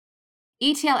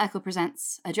ETL Echo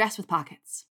presents A Dress with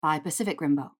Pockets by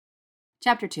PacificRimbaud.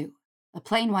 Chapter 2. A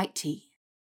Plain White Tee.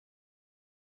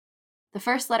 The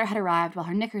first letter had arrived while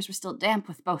her knickers were still damp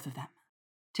with both of them.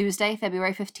 Tuesday,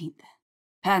 February 15th.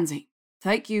 Pansy,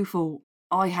 thank you for...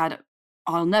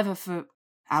 I'll never for...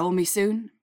 Owl me soon?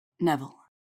 Neville.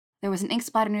 There was an ink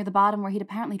splatter near the bottom where he'd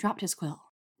apparently dropped his quill.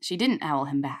 She didn't owl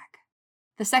him back.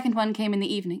 The second one came in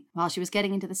the evening, while she was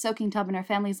getting into the soaking tub in her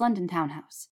family's London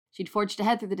townhouse. She'd forged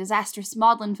ahead through the disastrous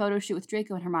maudlin photo shoot with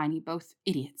Draco and Hermione, both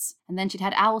idiots. And then she'd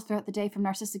had owls throughout the day from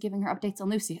Narcissa giving her updates on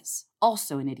Lucius,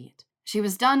 also an idiot. She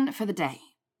was done for the day.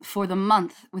 For the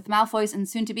month, with Malfoys and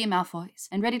soon-to-be Malfoys,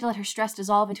 and ready to let her stress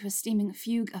dissolve into a steaming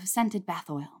fugue of scented bath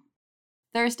oil.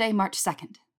 Thursday, March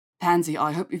 2nd. Pansy,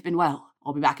 I hope you've been well.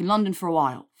 I'll be back in London for a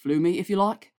while. Flew me, if you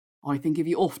like. I think of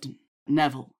you often.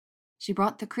 Neville. She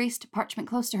brought the creased parchment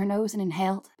close to her nose and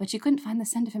inhaled, but she couldn't find the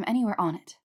scent of him anywhere on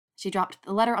it. She dropped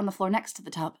the letter on the floor next to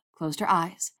the tub, closed her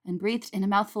eyes, and breathed in a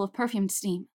mouthful of perfumed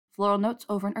steam, floral notes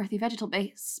over an earthy vegetal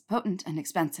base, potent and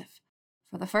expensive.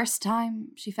 For the first time,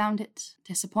 she found it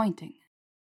disappointing.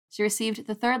 She received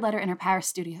the third letter in her Paris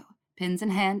studio, pins in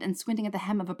hand and squinting at the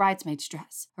hem of a bridesmaid's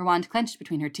dress, her wand clenched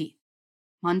between her teeth.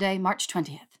 Monday, March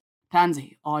 20th.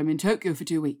 Pansy, I'm in Tokyo for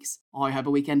 2 weeks. I have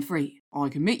a weekend free. I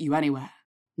can meet you anywhere.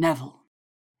 Neville.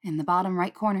 In the bottom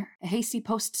right corner, a hasty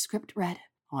postscript read,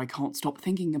 I can't stop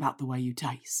thinking about the way you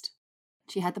taste.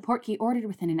 She had the portkey ordered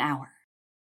within an hour.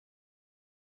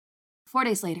 4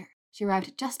 days later, she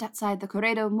arrived just outside the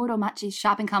Koredo Muromachi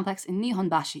shopping complex in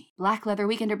Nihonbashi, black leather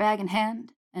weekender bag in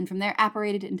hand, and from there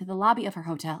apparated into the lobby of her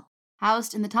hotel.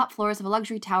 Housed in the top floors of a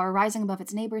luxury tower rising above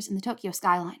its neighbors in the Tokyo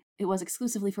skyline, it was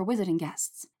exclusively for visiting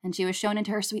guests, and she was shown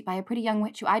into her suite by a pretty young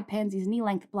witch who eyed Pansy's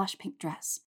knee-length blush pink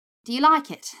dress. Do you like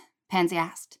it? Pansy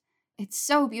asked. It's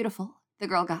so beautiful, the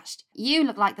girl gushed. You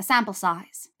look like the sample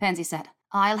size, Pansy said.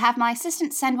 I'll have my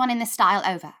assistant send one in this style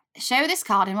over. Show this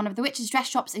card in one of the witch's dress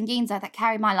shops in Ginza that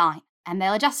carry my line, and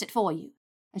they'll adjust it for you.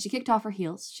 As she kicked off her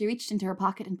heels, she reached into her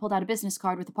pocket and pulled out a business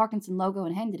card with the Parkinson logo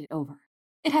and handed it over.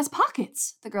 It has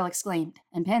pockets, the girl exclaimed,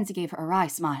 and Pansy gave her a wry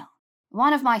smile.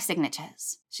 One of my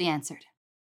signatures, she answered.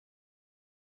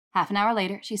 Half an hour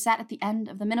later, she sat at the end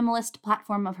of the minimalist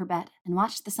platform of her bed and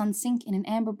watched the sun sink in an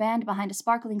amber band behind a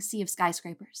sparkling sea of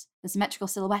skyscrapers, the symmetrical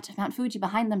silhouette of Mount Fuji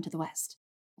behind them to the west.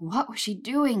 What was she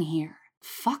doing here?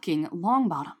 Fucking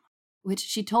Longbottom, which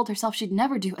she told herself she'd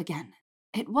never do again.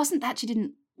 It wasn't that she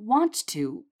didn't want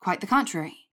to, quite the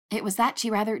contrary. It was that she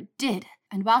rather did,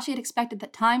 and while she had expected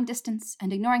that time, distance,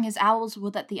 and ignoring his owls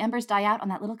would let the embers die out on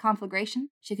that little conflagration,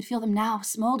 she could feel them now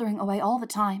smoldering away all the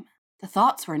time. The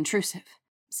thoughts were intrusive.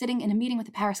 Sitting in a meeting with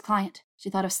a Paris client, she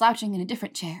thought of slouching in a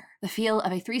different chair, the feel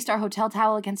of a 3-star hotel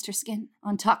towel against her skin,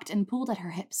 untucked and pooled at her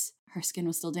hips. Her skin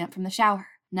was still damp from the shower.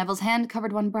 Neville's hand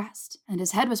covered one breast, and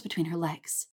his head was between her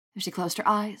legs. If she closed her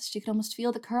eyes, she could almost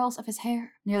feel the curls of his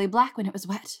hair, nearly black when it was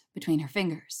wet, between her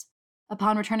fingers.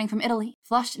 Upon returning from Italy,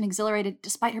 flushed and exhilarated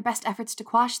despite her best efforts to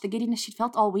quash the giddiness she'd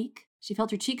felt all week, she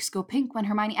felt her cheeks go pink when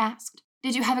Hermione asked,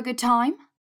 Did you have a good time?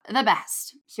 The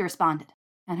best, she responded,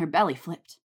 and her belly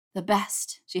flipped. The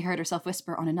best, she heard herself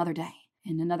whisper on another day,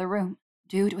 in another room,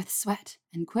 dewed with sweat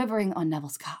and quivering on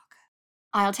Neville's cock.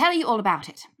 I'll tell you all about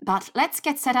it, but let's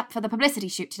get set up for the publicity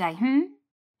shoot today,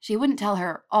 She wouldn't tell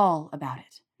her all about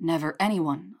it. Never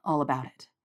anyone all about it.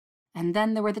 And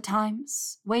then there were the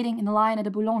times, waiting in the line at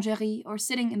a boulangerie or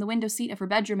sitting in the window seat of her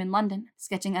bedroom in London,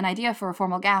 sketching an idea for a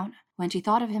formal gown, when she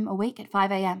thought of him awake at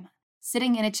 5 a.m.,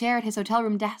 sitting in a chair at his hotel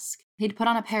room desk. He'd put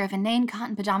on a pair of inane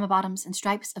cotton pajama bottoms and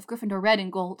stripes of Gryffindor red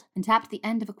and gold, and tapped the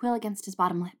end of a quill against his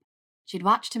bottom lip. She'd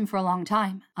watched him for a long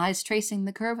time, eyes tracing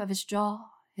the curve of his jaw,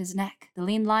 his neck, the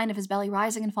lean line of his belly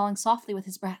rising and falling softly with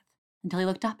his breath, until he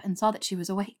looked up and saw that she was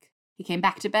awake. He came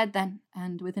back to bed then,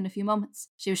 and within a few moments,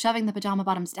 she was shoving the pajama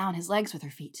bottoms down his legs with her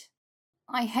feet.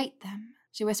 I hate them,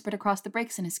 she whispered across the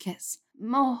breaks in his kiss,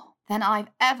 more than I've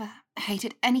ever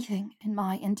hated anything in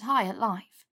my entire life.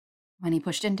 When he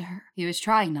pushed into her, he was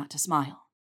trying not to smile.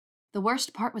 The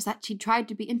worst part was that she'd tried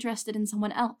to be interested in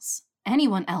someone else,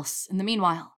 anyone else, in the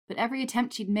meanwhile, but every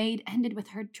attempt she'd made ended with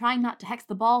her trying not to hex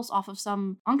the balls off of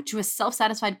some unctuous,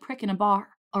 self-satisfied prick in a bar,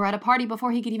 or at a party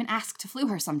before he could even ask to flew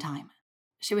her sometime.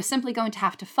 She was simply going to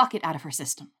have to fuck it out of her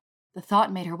system. The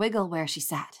thought made her wiggle where she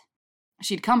sat.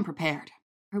 She'd come prepared.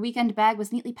 Her weekend bag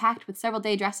was neatly packed with several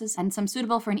day dresses and some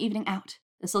suitable for an evening out.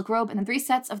 The silk robe and the 3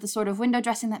 sets of the sort of window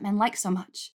dressing that men like so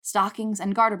much. Stockings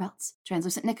and garter belts,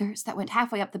 translucent knickers that went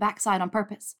halfway up the backside on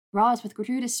purpose, bras with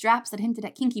gratuitous straps that hinted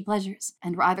at kinky pleasures,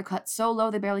 and were either cut so low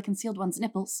they barely concealed one's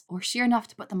nipples, or sheer enough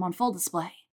to put them on full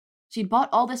display. She'd bought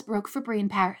all this baroque frippery in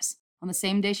Paris. On the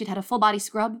same day she'd had a full-body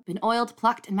scrub, been oiled,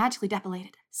 plucked, and magically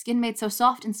depilated. skin made so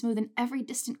soft and smooth in every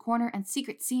distant corner and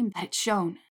secret seam that it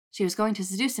shone. She was going to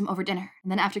seduce him over dinner,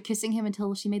 and then after kissing him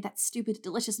until she made that stupid,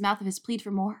 delicious mouth of his plead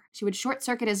for more, she would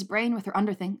short-circuit his brain with her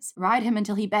underthings, ride him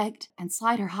until he begged, and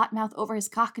slide her hot mouth over his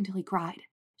cock until he cried.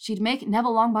 She'd make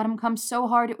Neville Longbottom come so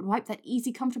hard it would wipe that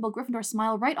easy, comfortable Gryffindor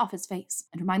smile right off his face,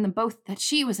 and remind them both that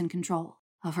she was in control.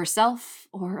 Of herself,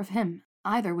 or of him.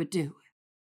 Either would do.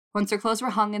 Once her clothes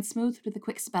were hung and smoothed with a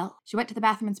quick spell, she went to the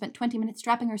bathroom and spent 20 minutes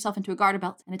strapping herself into a garter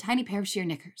belt and a tiny pair of sheer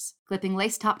knickers, clipping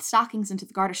lace-topped stockings into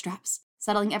the garter straps,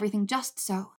 settling everything just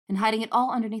so, and hiding it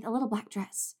all underneath a little black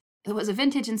dress. It was a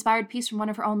vintage-inspired piece from one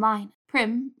of her own line,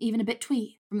 prim, even a bit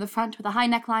twee, from the front with a high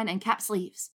neckline and cap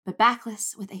sleeves, but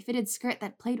backless with a fitted skirt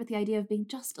that played with the idea of being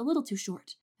just a little too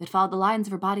short. It followed the lines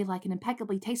of her body like an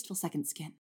impeccably tasteful second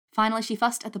skin. Finally, she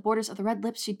fussed at the borders of the red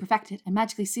lips she'd perfected and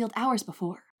magically sealed hours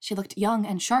before. She looked young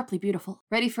and sharply beautiful,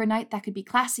 ready for a night that could be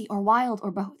classy or wild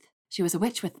or both. She was a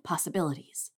witch with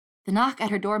possibilities. The knock at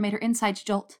her door made her insides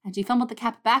jolt, and she fumbled the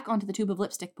cap back onto the tube of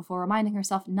lipstick before reminding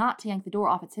herself not to yank the door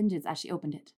off its hinges as she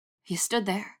opened it. He stood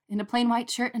there, in a plain white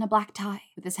shirt and a black tie,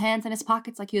 with his hands in his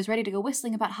pockets like he was ready to go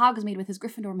whistling about Hogsmeade with his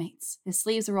Gryffindor mates. His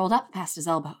sleeves were rolled up past his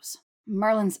elbows.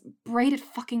 Merlin's braided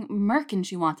fucking merkin,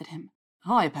 she wanted him.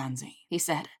 "Hi, Pansy," he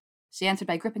said. She answered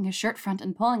by gripping his shirt front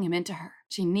and pulling him into her.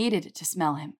 She needed to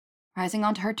smell him. Rising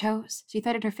onto her toes, she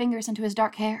threaded her fingers into his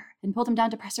dark hair, then pulled him down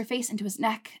to press her face into his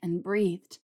neck, and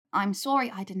breathed. "I'm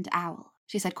sorry I didn't owl,"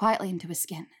 she said quietly into his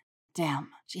skin.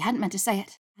 Damn, she hadn't meant to say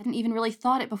it. Hadn't even really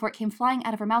thought it before it came flying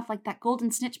out of her mouth like that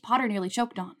golden snitch Potter nearly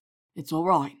choked on. "It's all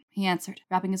right," he answered,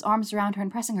 wrapping his arms around her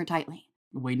and pressing her tightly.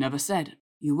 "We never said.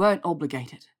 You weren't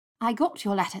obligated." "I got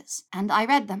your letters, and I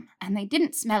read them, and they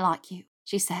didn't smell like you,"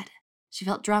 she said. She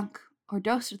felt drunk, or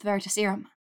dosed with Veritaserum.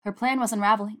 Her plan was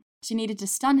unraveling. She needed to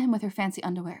stun him with her fancy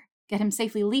underwear, get him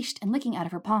safely leashed and licking out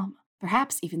of her palm,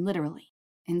 perhaps even literally.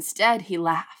 Instead, he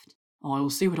laughed. "I'll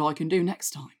see what I can do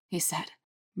next time," he said.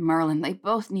 Merlin, they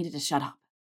both needed to shut up.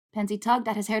 Pansy tugged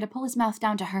at his hair to pull his mouth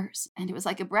down to hers, and it was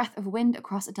like a breath of wind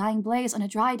across a dying blaze on a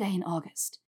dry day in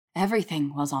August.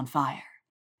 Everything was on fire.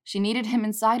 She needed him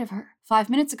inside of her. 5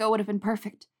 minutes ago would have been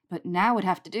perfect, but now would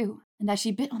have to do. And as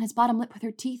she bit on his bottom lip with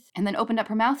her teeth, and then opened up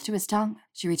her mouth to his tongue,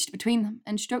 she reached between them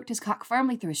and stroked his cock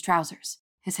firmly through his trousers.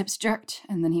 His hips jerked,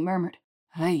 and then he murmured,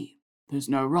 "Hey, there's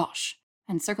no rush,"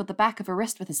 and circled the back of her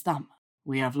wrist with his thumb.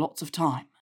 "We have lots of time."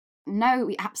 "No,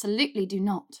 we absolutely do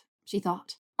not," she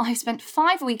thought. "I've spent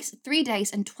 5 weeks, 3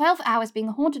 days, and 12 hours being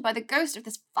haunted by the ghost of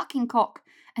this fucking cock,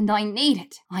 and I need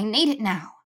it. I need it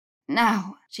now.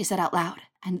 Now," she said out loud,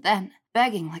 and then,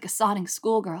 begging like a sodding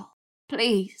schoolgirl,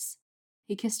 "Please."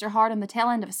 He kissed her hard on the tail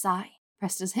end of a sigh,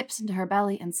 pressed his hips into her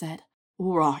belly, and said,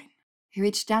 "All right." He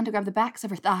reached down to grab the backs of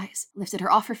her thighs, lifted her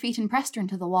off her feet, and pressed her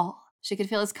into the wall. She could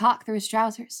feel his cock through his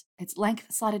trousers. Its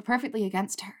length slotted perfectly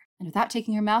against her, and without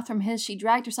taking her mouth from his, she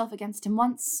dragged herself against him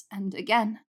once, and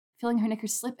again, feeling her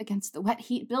knickers slip against the wet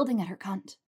heat building at her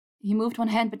cunt. He moved one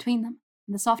hand between them,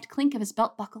 and the soft clink of his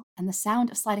belt buckle and the sound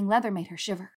of sliding leather made her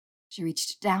shiver. She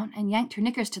reached down and yanked her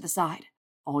knickers to the side.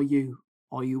 Are you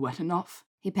wet enough?"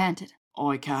 he panted.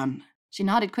 "I can." She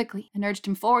nodded quickly and urged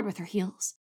him forward with her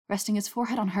heels. Resting his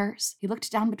forehead on hers, he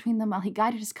looked down between them while he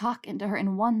guided his cock into her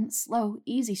in one slow,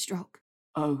 easy stroke.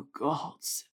 "Oh,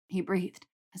 gods," he breathed,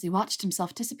 as he watched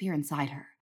himself disappear inside her.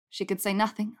 She could say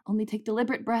nothing, only take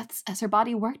deliberate breaths as her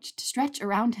body worked to stretch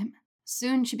around him.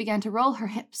 Soon she began to roll her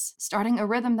hips, starting a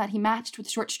rhythm that he matched with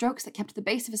short strokes that kept the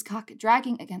base of his cock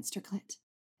dragging against her clit.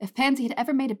 If Pansy had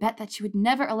ever made a bet that she would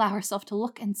never allow herself to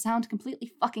look and sound completely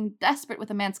fucking desperate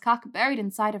with a man's cock buried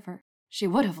inside of her, she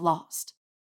would have lost.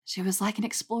 She was like an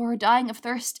explorer dying of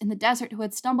thirst in the desert who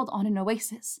had stumbled on an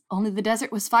oasis, only the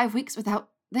desert was 5 weeks without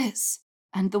this,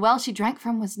 and the well she drank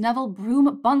from was Neville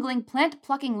broom-bungling,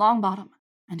 plant-plucking Longbottom,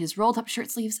 and his rolled-up shirt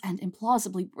sleeves and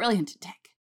implausibly brilliant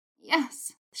dick.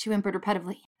 "Yes," she whimpered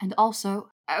repetitively, and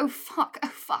also, "Oh fuck, oh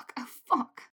fuck, oh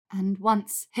fuck," and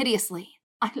once, hideously,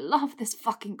 "I love this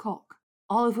fucking cock,"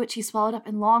 all of which he swallowed up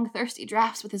in long, thirsty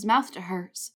draughts with his mouth to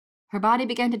hers. Her body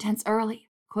began to tense early,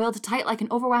 coiled tight like an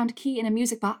overwound key in a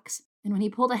music box, and when he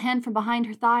pulled a hand from behind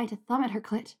her thigh to thumb at her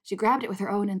clit, she grabbed it with her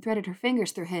own and threaded her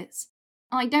fingers through his.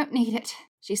 "I don't need it,"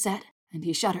 she said, and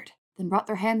he shuddered, then brought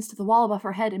their hands to the wall above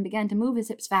her head and began to move his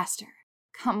hips faster.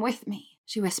 "Come with me,"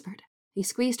 she whispered. He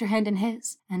squeezed her hand in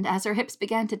his, and as her hips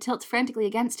began to tilt frantically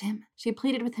against him, she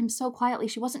pleaded with him so quietly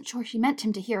she wasn't sure she meant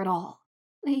him to hear it all.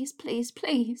 "Please, please,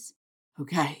 please."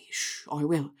 "Okay, shh, I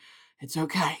will. It's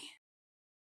okay."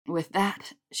 With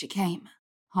that, she came,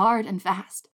 hard and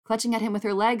fast, clutching at him with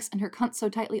her legs and her cunt so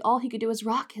tightly all he could do was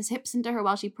rock his hips into her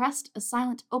while she pressed a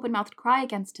silent, open-mouthed cry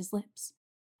against his lips.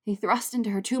 He thrust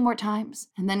into her 2 more times,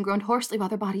 and then groaned hoarsely while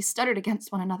their bodies stuttered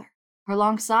against one another. Her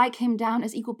long sigh came down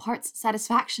as equal parts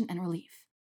satisfaction and relief.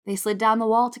 They slid down the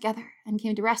wall together and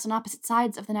came to rest on opposite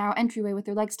sides of the narrow entryway with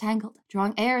their legs tangled,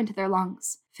 drawing air into their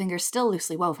lungs, fingers still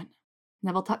loosely woven.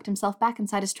 Neville tucked himself back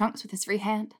inside his trunks with his free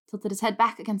hand, tilted his head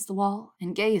back against the wall,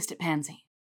 and gazed at Pansy.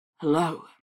 "Hello,"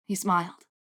 he smiled.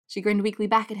 She grinned weakly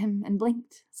back at him and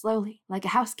blinked, slowly, like a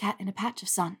house cat in a patch of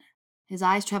sun. His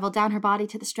eyes traveled down her body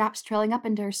to the straps trailing up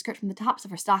into her skirt from the tops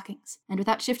of her stockings, and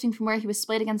without shifting from where he was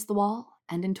splayed against the wall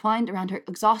and entwined around her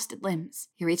exhausted limbs,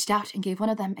 he reached out and gave one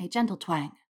of them a gentle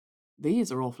twang.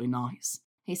 "These are awfully nice,"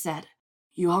 he said.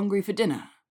 "You hungry for dinner?"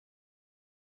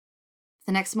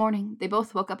 The next morning, they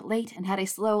both woke up late and had a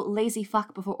slow, lazy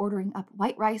fuck before ordering up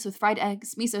white rice with fried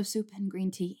eggs, miso soup, and green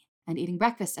tea, and eating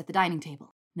breakfast at the dining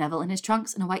table. Neville in his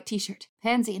trunks and a white t-shirt,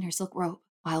 Pansy in her silk robe,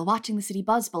 while watching the city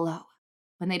buzz below.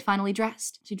 When they'd finally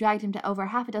dressed, she dragged him to over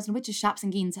half a dozen witches' shops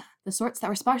in Ginza, the sorts that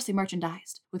were sparsely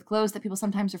merchandised, with clothes that people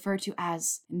sometimes refer to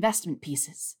as investment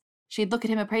pieces. She'd look at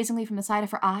him appraisingly from the side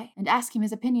of her eye and ask him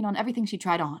his opinion on everything she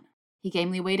tried on. He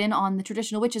gamely weighed in on the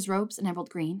traditional witches' robes in emerald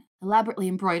green, elaborately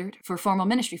embroidered for formal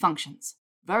ministry functions.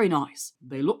 "Very nice.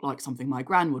 They look like something my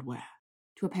gran would wear."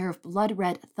 To a pair of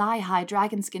blood-red, thigh-high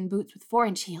dragon skin boots with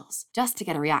 4-inch heels, just to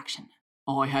get a reaction.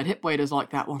 "I had hip waders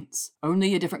like that once,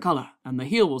 only a different colour, and the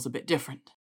heel was a bit different."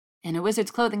 In a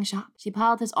wizard's clothing shop, she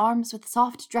piled his arms with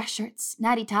soft dress shirts,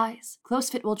 natty ties,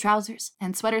 close-fit wool trousers,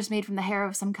 and sweaters made from the hair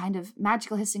of some kind of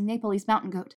magical hissing Nepalese mountain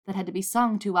goat that had to be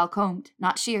sung to while combed,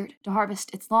 not sheared, to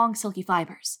harvest its long silky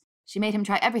fibers. She made him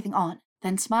try everything on,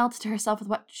 then smiled to herself with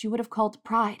what she would have called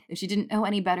pride if she didn't know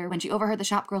any better when she overheard the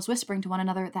shop girls whispering to one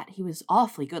another that he was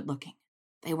awfully good-looking.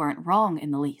 They weren't wrong in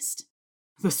the least.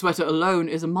 "The sweater alone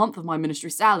is a month of my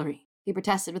ministry salary," he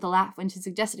protested with a laugh when she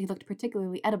suggested he looked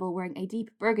particularly edible wearing a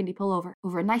deep burgundy pullover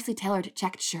over a nicely tailored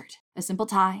checked shirt, a simple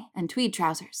tie, and tweed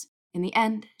trousers. In the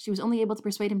end, she was only able to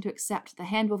persuade him to accept the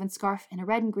hand-woven scarf in a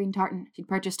red and green tartan she'd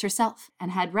purchased herself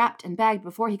and had wrapped and bagged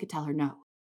before he could tell her no.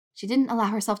 She didn't allow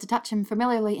herself to touch him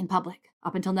familiarly in public,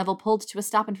 up until Neville pulled to a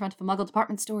stop in front of a Muggle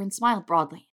department store and smiled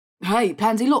broadly. "Hey,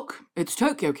 Pansy, look! It's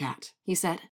Tokyo Cat," he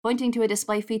said, pointing to a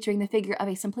display featuring the figure of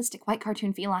a simplistic white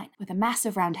cartoon feline with a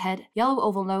massive round head, yellow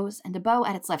oval nose, and a bow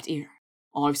at its left ear.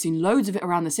 "I've seen loads of it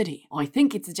around the city. I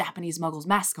think it's the Japanese Muggles'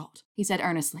 mascot," he said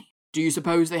earnestly. "Do you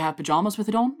suppose they have pajamas with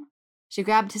it on?" She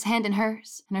grabbed his hand in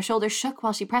hers, and her shoulders shook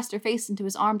while she pressed her face into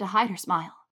his arm to hide her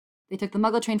smile. They took the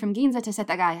Muggle train from Ginza to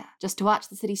Setagaya, just to watch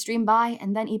the city stream by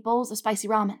and then eat bowls of spicy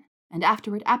ramen, and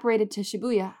afterward apparated to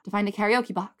Shibuya to find a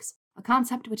karaoke box, a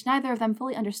concept which neither of them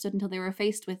fully understood until they were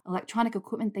faced with electronic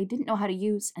equipment they didn't know how to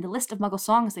use and a list of Muggle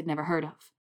songs they'd never heard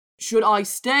of. "Should I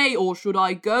stay or should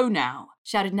I go now?"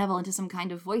 shouted Neville into some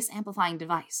kind of voice-amplifying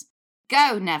device.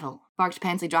 "Go, Neville," barked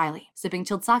Pansy dryly, sipping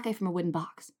chilled sake from a wooden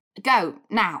box. "Go,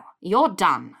 now. You're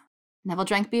done." Neville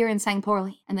drank beer and sang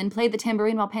poorly, and then played the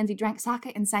tambourine while Pansy drank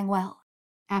sake and sang well.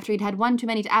 After he'd had one too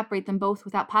many to apparate them both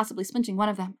without possibly splinching one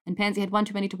of them, and Pansy had one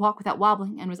too many to walk without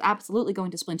wobbling and was absolutely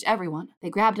going to splinch everyone, they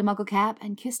grabbed a Muggle cab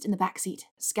and kissed in the back seat,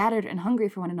 scattered and hungry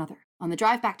for one another, on the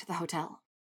drive back to the hotel.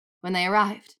 When they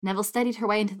arrived, Neville steadied her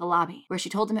way into the lobby, where she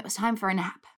told him it was time for a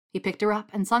nap. He picked her up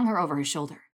and slung her over his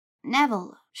shoulder.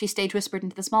 "Neville," she stage-whispered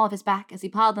into the small of his back as he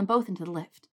piled them both into the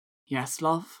lift. "Yes,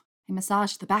 love?" He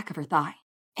massaged the back of her thigh.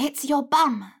 "It's your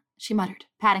bum," she muttered,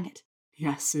 patting it.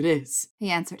 "Yes, it is," he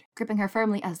answered, gripping her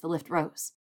firmly as the lift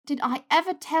rose. "Did I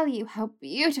ever tell you how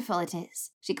beautiful it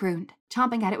is?" she crooned,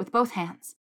 chomping at it with both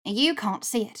hands. "You can't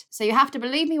see it, so you have to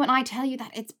believe me when I tell you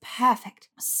that it's perfect.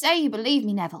 Say you believe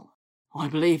me, Neville." "I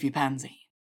believe you, Pansy."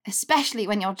 "Especially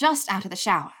when you're just out of the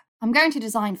shower. I'm going to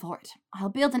design for it. I'll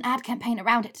build an ad campaign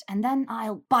around it, and then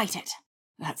I'll bite it."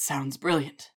 "That sounds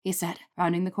brilliant," he said,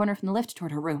 rounding the corner from the lift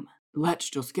toward her room. "Let's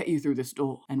just get you through this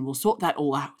door, and we'll sort that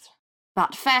all out."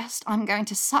 "But first, I'm going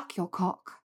to suck your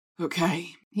cock."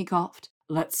 "Okay," he coughed.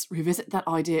 "Let's revisit that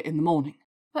idea in the morning."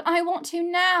 "But I want to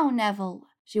now, Neville,"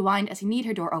 she whined as he kneed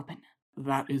her door open.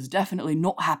 "That is definitely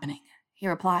not happening," he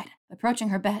replied, approaching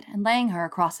her bed and laying her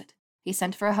across it. He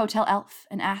sent for a hotel elf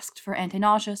and asked for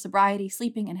anti-nausea, sobriety,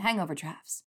 sleeping, and hangover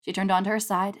drafts. She turned onto her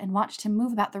side and watched him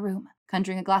move about the room,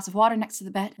 conjuring a glass of water next to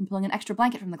the bed and pulling an extra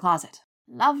blanket from the closet.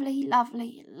 "Lovely,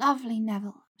 lovely, lovely,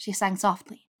 Neville," she sang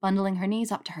softly, bundling her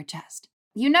knees up to her chest.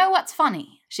 "You know what's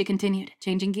funny," she continued,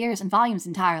 changing gears and volumes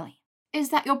entirely, "is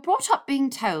that you're brought up being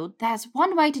told there's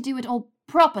one way to do it all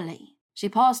properly." She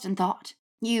paused and thought.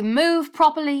 "You move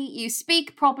properly, you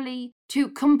speak properly, to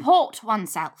comport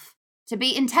oneself, to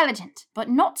be intelligent, but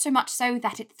not so much so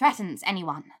that it threatens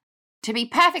anyone. To be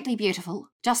perfectly beautiful,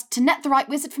 just to net the right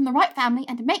wizard from the right family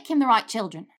and make him the right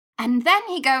children. And then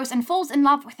he goes and falls in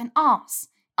love with an arse.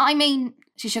 I mean,"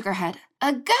 she shook her head,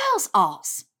 "a girl's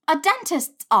arse, a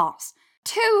dentist's arse.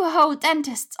 2 whole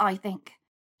dentists, I think.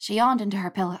 She yawned into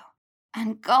her pillow.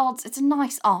 And gods, it's a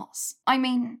nice arse. I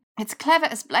mean, it's clever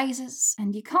as blazes,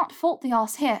 and you can't fault the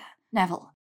arse here,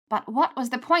 Neville. But what was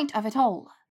the point of it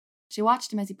all? She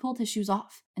watched him as he pulled his shoes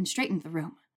off and straightened the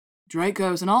room.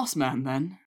 Draco's an arse man,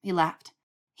 then? He laughed.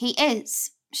 He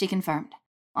is, she confirmed.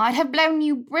 I'd have blown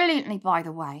you brilliantly, by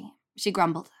the way, she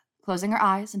grumbled, closing her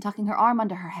eyes and tucking her arm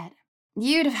under her head.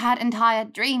 You'd have had entire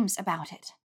dreams about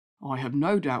it. I have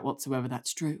no doubt whatsoever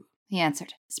that's true, he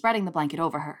answered, spreading the blanket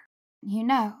over her. You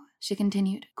know, she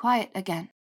continued, quiet again,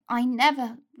 I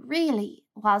never really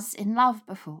was in love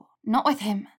before. Not with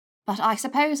him, but I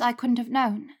suppose I couldn't have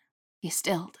known. He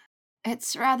stilled.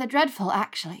 It's rather dreadful,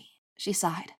 actually, she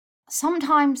sighed.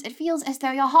 Sometimes it feels as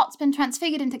though your heart's been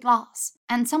transfigured into glass,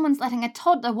 and someone's letting a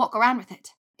toddler walk around with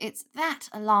it. It's that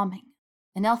alarming.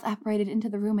 An elf apparated into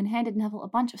the room and handed Neville a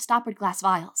bunch of stoppered glass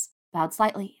vials, bowed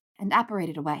slightly, and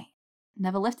apparated away.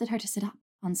 Neville lifted her to sit up,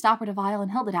 unstoppered a vial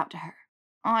and held it out to her.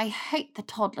 I hate the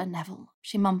toddler, Neville,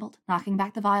 she mumbled, knocking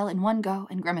back the vial in one go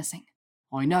and grimacing.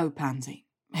 I know, Pansy.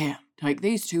 Here, take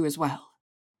these 2 as well.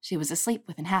 She was asleep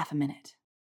within half a minute.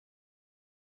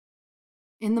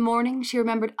 In the morning, she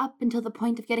remembered up until the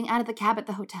point of getting out of the cab at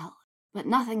the hotel, but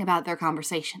nothing about their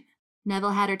conversation.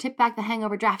 Neville had her tip back the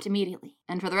hangover draft immediately,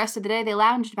 and for the rest of the day they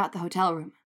lounged about the hotel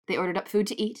room. They ordered up food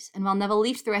to eat, and while Neville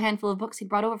leafed through a handful of books he'd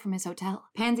brought over from his hotel,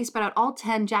 Pansy spread out all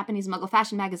 10 Japanese Muggle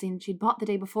fashion magazines she'd bought the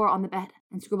day before on the bed,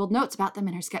 and scribbled notes about them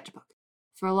in her sketchbook.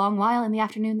 For a long while in the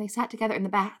afternoon they sat together in the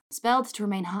bath, spelled to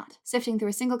remain hot, sifting through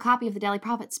a single copy of the Daily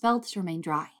Prophet spelled to remain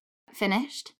dry.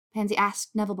 Finished? Pansy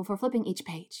asked Neville before flipping each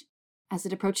page. As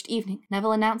it approached evening,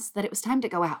 Neville announced that it was time to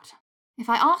go out. If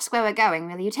I ask where we're going,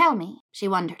 will you tell me? She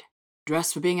wondered.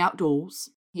 Dress for being outdoors,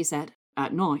 he said,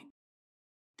 at night.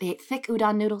 They ate thick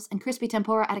udon noodles and crispy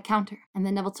tempura at a counter, and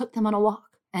then Neville took them on a walk,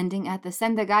 ending at the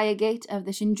Sendagaya gate of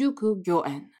the Shinjuku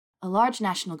Gyoen, a large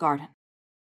national garden.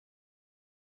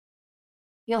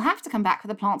 You'll have to come back for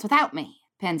the plants without me,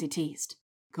 Pansy teased.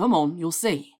 Come on, you'll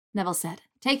see, Neville said,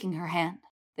 taking her hand.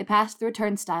 They passed through a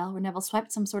turnstile where Neville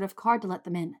swiped some sort of card to let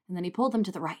them in, and then he pulled them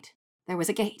to the right. There was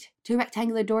a gate, 2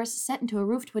 rectangular doors set into a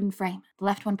roofed wooden frame, the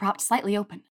left one propped slightly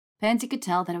open. Pansy could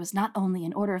tell that it was not only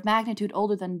an order of magnitude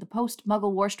older than the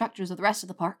post-Muggle war structures of the rest of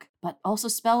the park, but also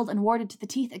spelled and warded to the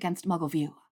teeth against Muggle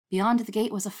view. Beyond the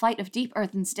gate was a flight of deep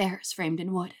earthen stairs framed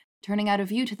in wood, turning out a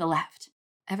view to the left.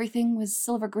 Everything was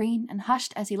silver green and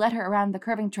hushed as he led her around the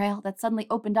curving trail that suddenly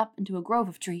opened up into a grove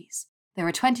of trees. There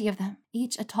were 20 of them,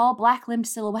 each a tall black-limbed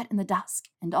silhouette in the dusk,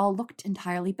 and all looked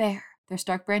entirely bare, their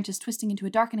stark branches twisting into a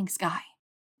darkening sky.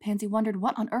 Pansy wondered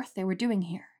what on earth they were doing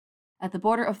here. At the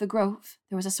border of the grove,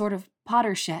 there was a sort of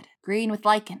potter's shed, green with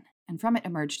lichen, and from it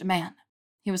emerged a man.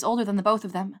 He was older than the both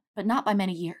of them, but not by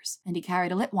many years, and he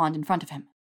carried a lit wand in front of him.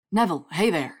 Neville, hey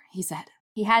there, he said.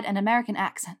 He had an American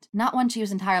accent, not one she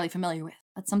was entirely familiar with,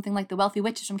 but something like the wealthy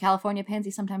witches from California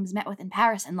Pansy sometimes met with in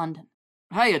Paris and London.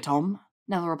 Hiya, Tom,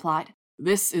 Neville replied.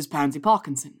 This is Pansy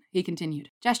Parkinson, he continued,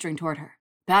 gesturing toward her.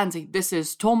 Pansy, this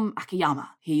is Tom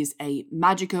Akiyama. He's a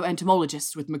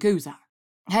magico-entomologist with Makusa.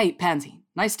 Hey, Pansy,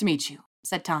 nice to meet you,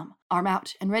 said Tom, arm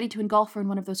out and ready to engulf her in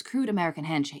one of those crude American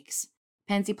handshakes.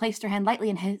 Pansy placed her hand lightly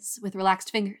in his, with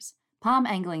relaxed fingers, palm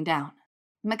angling down.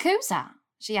 Makusa?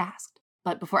 She asked.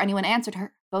 But before anyone answered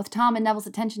her, both Tom and Neville's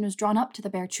attention was drawn up to the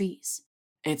bare trees.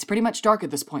 It's pretty much dark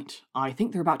at this point. I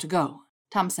think they're about to go,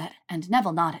 Tom said, and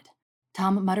Neville nodded.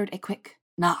 Tom muttered a quick,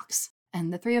 Nox,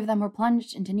 and the 3 of them were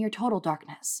plunged into near total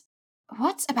darkness.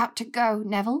 What's about to go,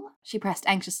 Neville? She pressed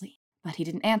anxiously, but he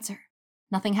didn't answer.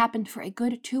 Nothing happened for a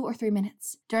good 2 or 3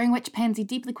 minutes, during which Pansy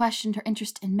deeply questioned her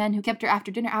interest in men who kept her after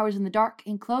dinner hours in the dark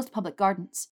in closed public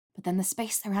gardens. But then the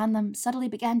space around them suddenly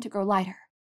began to grow lighter.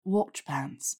 Watch,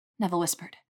 Pans, Neville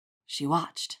whispered. She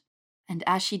watched, and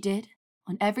as she did,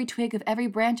 on every twig of every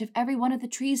branch of every one of the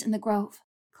trees in the grove,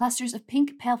 clusters of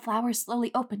pink pale flowers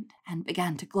slowly opened and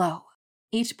began to glow.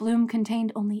 Each bloom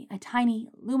contained only a tiny,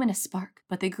 luminous spark,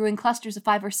 but they grew in clusters of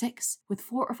 5 or 6, with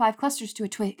 4 or 5 clusters to a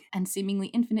twig, and seemingly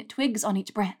infinite twigs on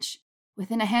each branch.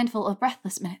 Within a handful of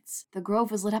breathless minutes, the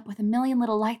grove was lit up with a million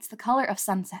little lights the color of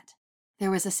sunset.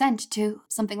 There was a scent, too,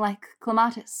 something like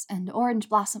clematis and orange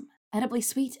blossom, edibly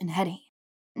sweet and heady.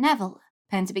 Neville,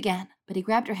 Pansy began, but he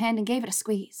grabbed her hand and gave it a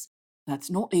squeeze. That's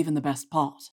not even the best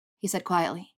part, he said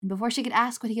quietly, and before she could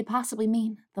ask what he could possibly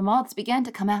mean, the moths began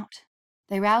to come out.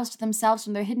 They roused themselves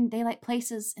from their hidden daylight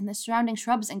places in the surrounding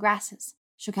shrubs and grasses,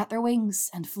 shook out their wings,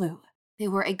 and flew. They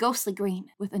were a ghostly green,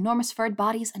 with enormous furred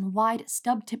bodies and wide,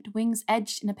 stub-tipped wings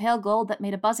edged in a pale gold that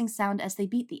made a buzzing sound as they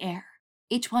beat the air.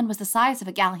 Each one was the size of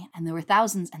a galleon, and there were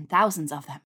thousands and thousands of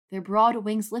them. Their broad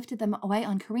wings lifted them away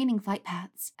on careening flight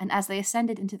paths, and as they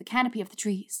ascended into the canopy of the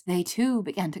trees, they too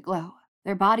began to glow.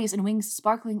 their bodies and wings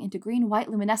sparkling into green-white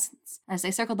luminescence as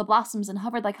they circled the blossoms and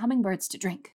hovered like hummingbirds to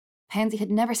drink. Pansy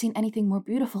had never seen anything more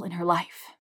beautiful in her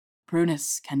life.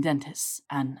 Prunus candentis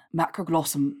and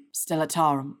Macroglossum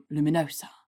stellatarum luminosa,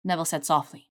 Neville said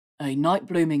softly. A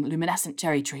night-blooming luminescent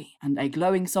cherry tree and a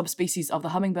glowing subspecies of the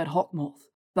hummingbird hawk moth,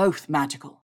 both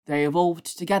magical. They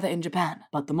evolved together in Japan,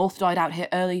 but the moth died out here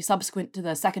early subsequent to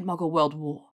the Second Mongol World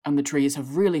War, and the trees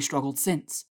have really struggled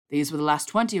since. These were the last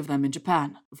 20 of them in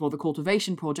Japan, before the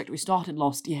cultivation project we started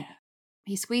last year.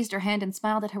 He squeezed her hand and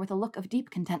smiled at her with a look of deep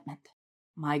contentment.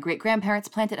 My great-grandparents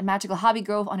planted a magical hobby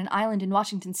grove on an island in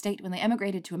Washington state when they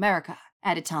emigrated to America,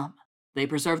 added Tom. They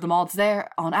preserved the moths there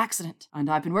on accident, and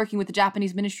I've been working with the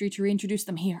Japanese ministry to reintroduce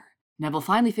them here. Neville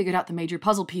finally figured out the major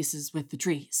puzzle pieces with the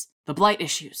trees, the blight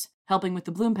issues, helping with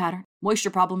the bloom pattern, moisture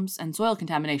problems, and soil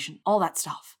contamination, all that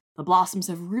stuff. The blossoms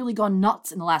have really gone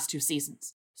nuts in the last 2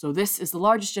 seasons, so this is the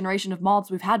largest generation of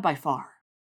moths we've had by far.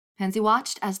 Pansy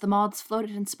watched as the moths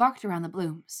floated and sparked around the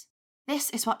blooms. This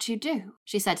is what you do,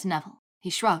 she said to Neville. He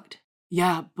shrugged.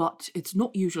 Yeah, but it's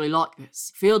not usually like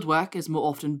this. Field work is more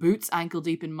often boots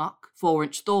ankle-deep in muck,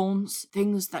 4-inch thorns,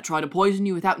 things that try to poison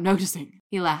you without noticing.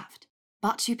 He laughed.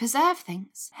 But you preserve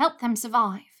things, help them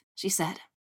survive, she said.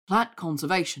 Plant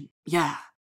conservation, yeah,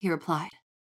 he replied.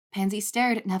 Pansy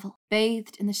stared at Neville,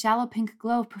 bathed in the shallow pink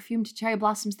glow of perfumed cherry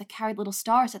blossoms that carried little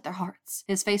stars at their hearts,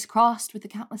 his face crossed with the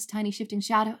countless tiny shifting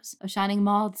shadows of shining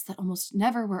moths that almost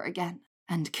never were again,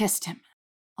 and kissed him.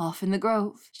 Off in the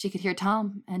grove, she could hear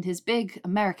Tom and his big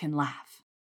American laugh.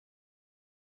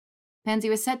 Pansy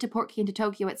was set to port key into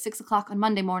Tokyo at 6 o'clock on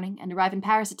Monday morning and arrive in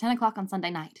Paris at 10 o'clock on Sunday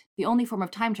night, the only form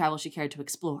of time travel she cared to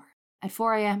explore. At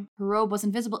 4 a.m., her robe was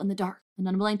invisible in the dark, and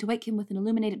unwilling to wake him with an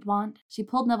illuminated wand, she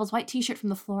pulled Neville's white t-shirt from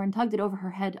the floor and tugged it over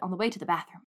her head on the way to the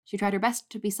bathroom. She tried her best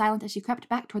to be silent as she crept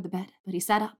back toward the bed, but he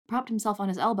sat up, propped himself on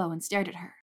his elbow, and stared at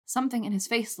her. Something in his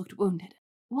face looked wounded.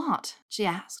 What? She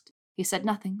asked. He said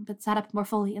nothing, but sat up more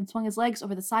fully and swung his legs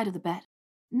over the side of the bed.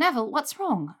 Neville, what's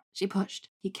wrong? She pushed.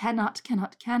 He cannot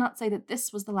say that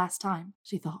this was the last time,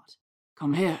 she thought.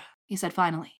 Come here, he said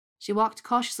finally. She walked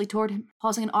cautiously toward him,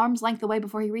 pausing an arm's length away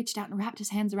before he reached out and wrapped his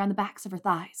hands around the backs of her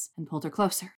thighs and pulled her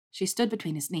closer. She stood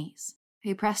between his knees.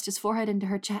 He pressed his forehead into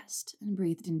her chest and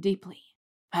breathed in deeply.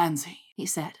 Pansy, he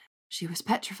said. She was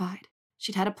petrified.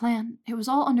 She'd had a plan. It was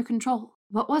all under control.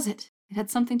 What was it? It had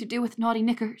something to do with naughty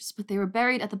knickers, but they were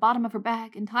buried at the bottom of her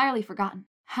bag, entirely forgotten.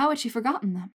 How had she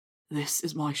forgotten them? This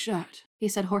is my shirt, he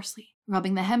said hoarsely,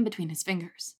 rubbing the hem between his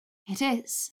fingers. It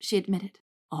is, she admitted.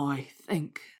 I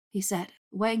think, he said,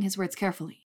 weighing his words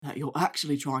carefully, that you're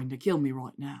actually trying to kill me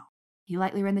right now. He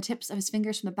lightly ran the tips of his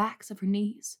fingers from the backs of her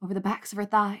knees, over the backs of her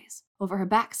thighs, over her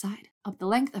backside, up the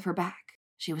length of her back.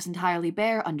 She was entirely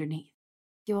bare underneath.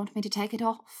 You want me to take it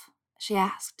off? She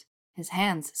asked. His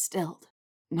hands stilled.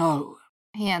 No,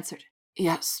 he answered.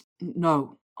 Yes,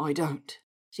 no, I don't.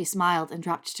 She smiled and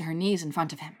dropped to her knees in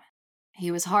front of him.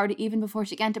 He was hard even before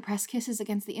she began to press kisses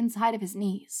against the inside of his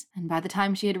knees, and by the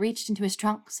time she had reached into his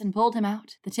trunks and pulled him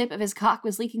out, the tip of his cock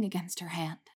was leaking against her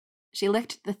hand. She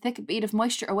licked the thick bead of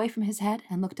moisture away from his head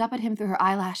and looked up at him through her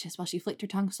eyelashes while she flicked her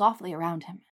tongue softly around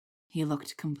him. He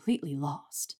looked completely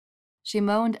lost. She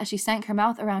moaned as she sank her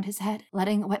mouth around his head,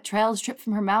 letting wet trails drip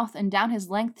from her mouth and down his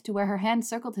length to where her hand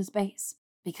circled his base.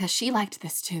 Because she liked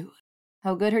this too.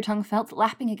 How good her tongue felt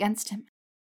lapping against him.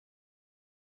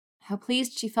 How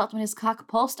pleased she felt when his cock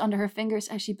pulsed under her fingers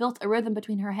as she built a rhythm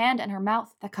between her hand and her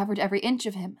mouth that covered every inch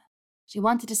of him. She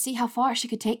wanted to see how far she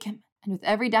could take him, and with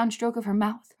every downstroke of her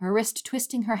mouth, her wrist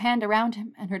twisting her hand around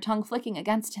him and her tongue flicking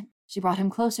against him, she brought him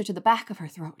closer to the back of her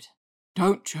throat.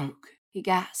 Don't choke, he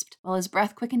gasped, while his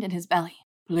breath quickened in his belly.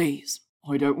 Please,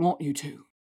 I don't want you to.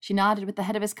 She nodded with the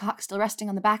head of his cock still resting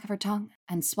on the back of her tongue,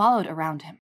 and swallowed around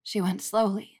him. She went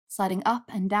slowly, sliding up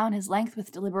and down his length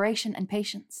with deliberation and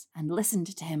patience, and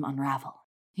listened to him unravel.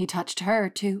 He touched her,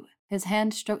 too. His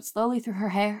hand stroked slowly through her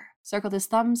hair, circled his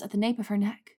thumbs at the nape of her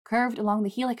neck, curved along the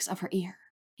helix of her ear.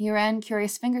 He ran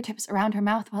curious fingertips around her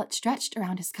mouth while it stretched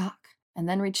around his cock, and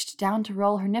then reached down to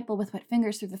roll her nipple with wet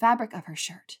fingers through the fabric of her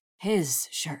shirt. His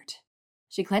shirt.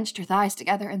 She clenched her thighs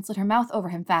together and slid her mouth over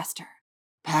him faster.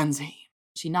 Pansy.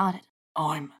 She nodded.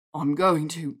 I'm going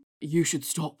to. You should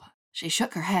stop. She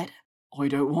shook her head. I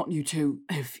don't want you to,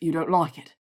 if you don't like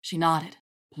it. She nodded.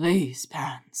 Please,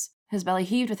 Pans. His belly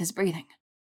heaved with his breathing.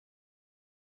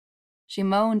 She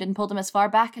moaned and pulled him as far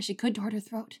back as she could toward her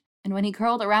throat, and when he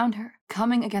curled around her,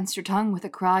 coming against her tongue with a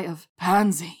cry of,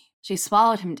 Pansy, she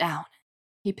swallowed him down.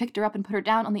 He picked her up and put her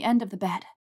down on the end of the bed.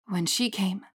 When she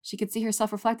came, she could see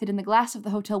herself reflected in the glass of the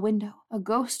hotel window, a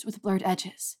ghost with blurred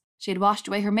edges. She had washed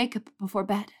away her makeup before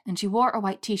bed, and she wore a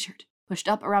white t-shirt, pushed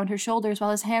up around her shoulders while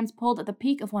his hands pulled at the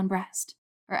peak of one breast.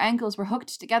 Her ankles were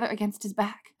hooked together against his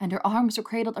back, and her arms were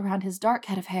cradled around his dark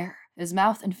head of hair, his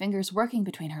mouth and fingers working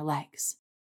between her legs.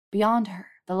 Beyond her,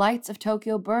 the lights of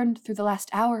Tokyo burned through the last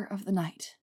hour of the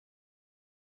night.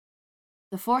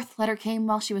 The fourth letter came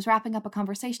while she was wrapping up a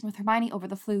conversation with Hermione over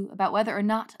the flu about whether or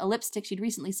not a lipstick she'd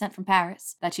recently sent from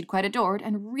Paris, that she'd quite adored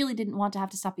and really didn't want to have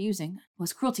to stop using,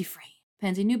 was cruelty-free.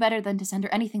 Pansy knew better than to send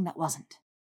her anything that wasn't.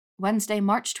 Wednesday,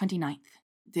 March 29th.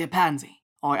 Dear Pansy,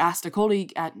 I asked a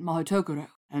colleague at Mahotokoro,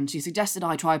 and she suggested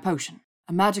I try a potion.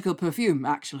 A magical perfume,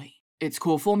 actually. Its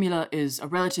core formula is a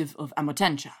relative of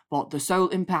Amotentia, but the sole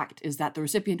impact is that the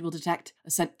recipient will detect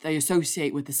a scent they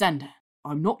associate with the sender.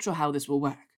 I'm not sure how this will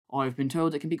work. I've been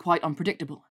told it can be quite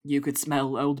unpredictable. You could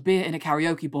smell old beer in a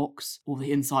karaoke box, or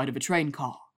the inside of a train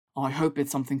car. I hope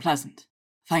it's something pleasant.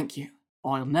 Thank you.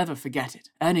 I'll never forget it.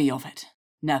 Any of it.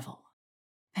 Neville.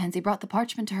 Pansy brought the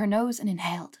parchment to her nose and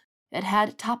inhaled. It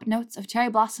had top notes of cherry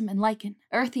blossom and lichen,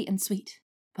 earthy and sweet.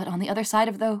 But on the other side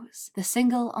of those, the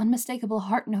single, unmistakable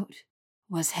heart note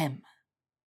was him.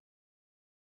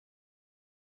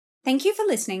 Thank you for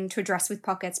listening to Address with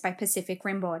Pockets by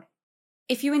PacificRimbaud.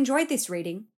 If you enjoyed this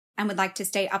reading and would like to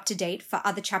stay up to date for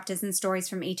other chapters and stories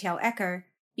from ETL Echo,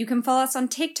 you can follow us on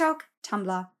TikTok,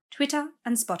 Tumblr, Twitter,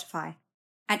 and Spotify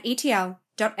at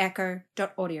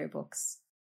etl.echo.audiobooks.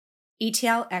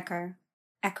 ETL Echo,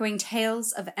 echoing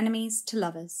tales of enemies to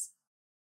lovers.